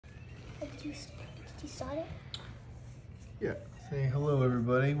you start it? Yeah. Say hello,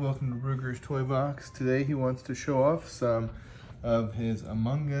 everybody. Welcome to Ruger's Toy Box. Today he wants to show off some of his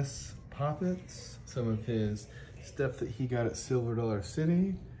Among Us poppets, some of his stuff that he got at Silver Dollar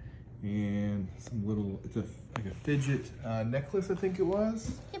City, and some little, it's like a fidget necklace, I think it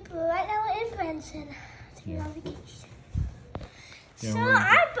was. Yep, right now it is Branson. Yeah. So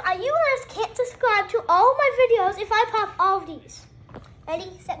you guys can't subscribe to all of my videos if I pop all of these. Ready,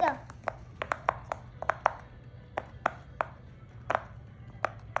 set, go.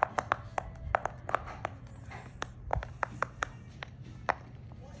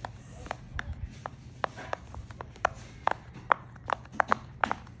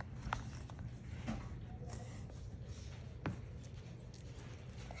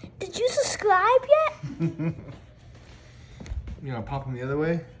 Did you subscribe yet? You know, pop them the other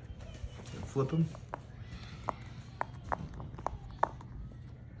way, flip them.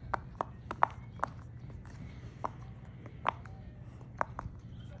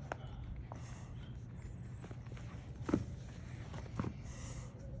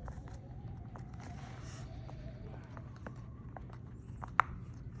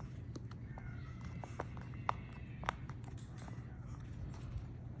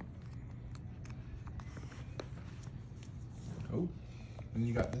 Oh, and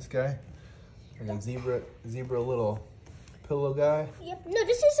you got this guy, like a zebra little pillow guy. Yep. No,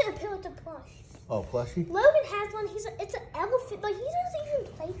 this isn't a pillow, it's a plush. Oh, plushie? Logan has one. It's an elephant, but he doesn't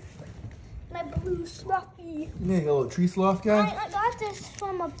even play with it. My blue sloppy. Yeah, you got a little tree sloth guy? I got this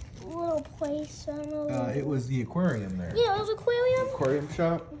from a little place. I don't know. It was the aquarium there. Yeah, it was aquarium. Aquarium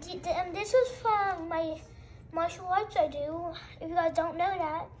shop? And this is from my martial arts I do. If you guys don't know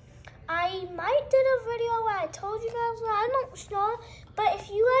that. I might did a video where I told you guys that. I'm not sure. But if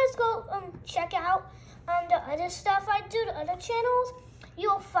you guys go check out the other stuff I do, the other channels,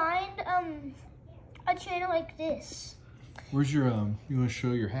 you'll find a channel like this. Where's your, you want to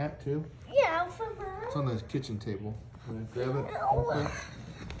show your hat too? Yeah, I'll find that. It's on the kitchen table. Want to grab it? Oh. Okay.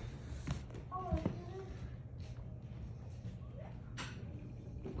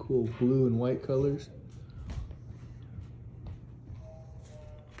 Cool blue and white colors.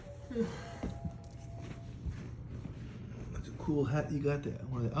 That's a cool hat you got there.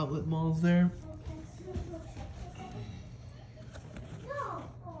 One of the outlet malls there.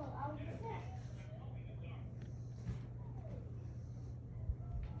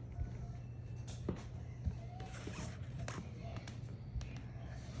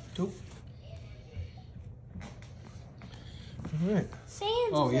 Dope. All right.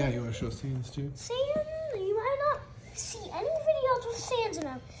 SANS. Oh yeah, you want to show SANS too? SANS, you might not see any videos with SANS in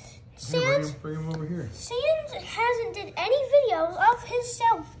them. Here, bring him over here. SANS hasn't did any videos of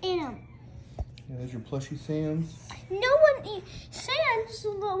himself in them. Yeah, there's your plushie SANS. No one, SANS,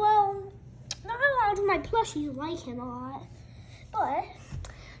 well, not a lot of my plushies like him a lot, but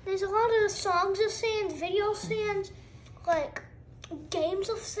there's a lot of the songs of SANS, video SANS, like games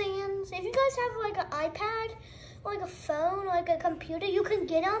of SANS. If you guys have like an iPad, or like a phone, or like a computer, you can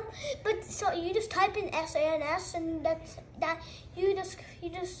get them. But so you just type in SANS, and that you just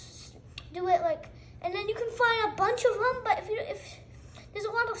do it like, and then you can find a bunch of them. But if there's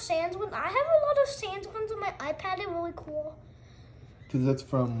a lot of SANS ones, I have a lot of SANS ones on my iPad. They're really cool. Cause that's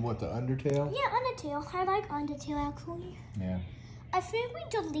from what, the Undertale? Yeah, Undertale. I like Undertale actually. Yeah. I think we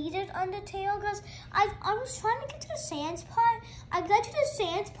deleted Undertale because I was trying to get to the SANS part. I got to the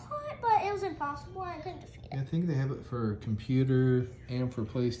SANS part, but it was impossible. I couldn't defeat it. I think they have it for computer and for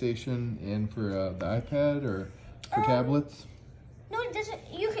PlayStation and for the iPad or for tablets. No, it doesn't.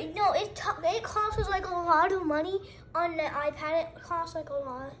 You can no. It costs like a lot of money on the iPad. It costs like a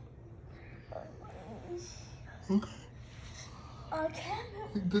lot. Okay. Okay.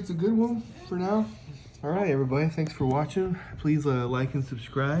 I think that's a good one for now. All right, everybody. Thanks for watching. Please like and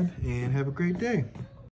subscribe, and have a great day.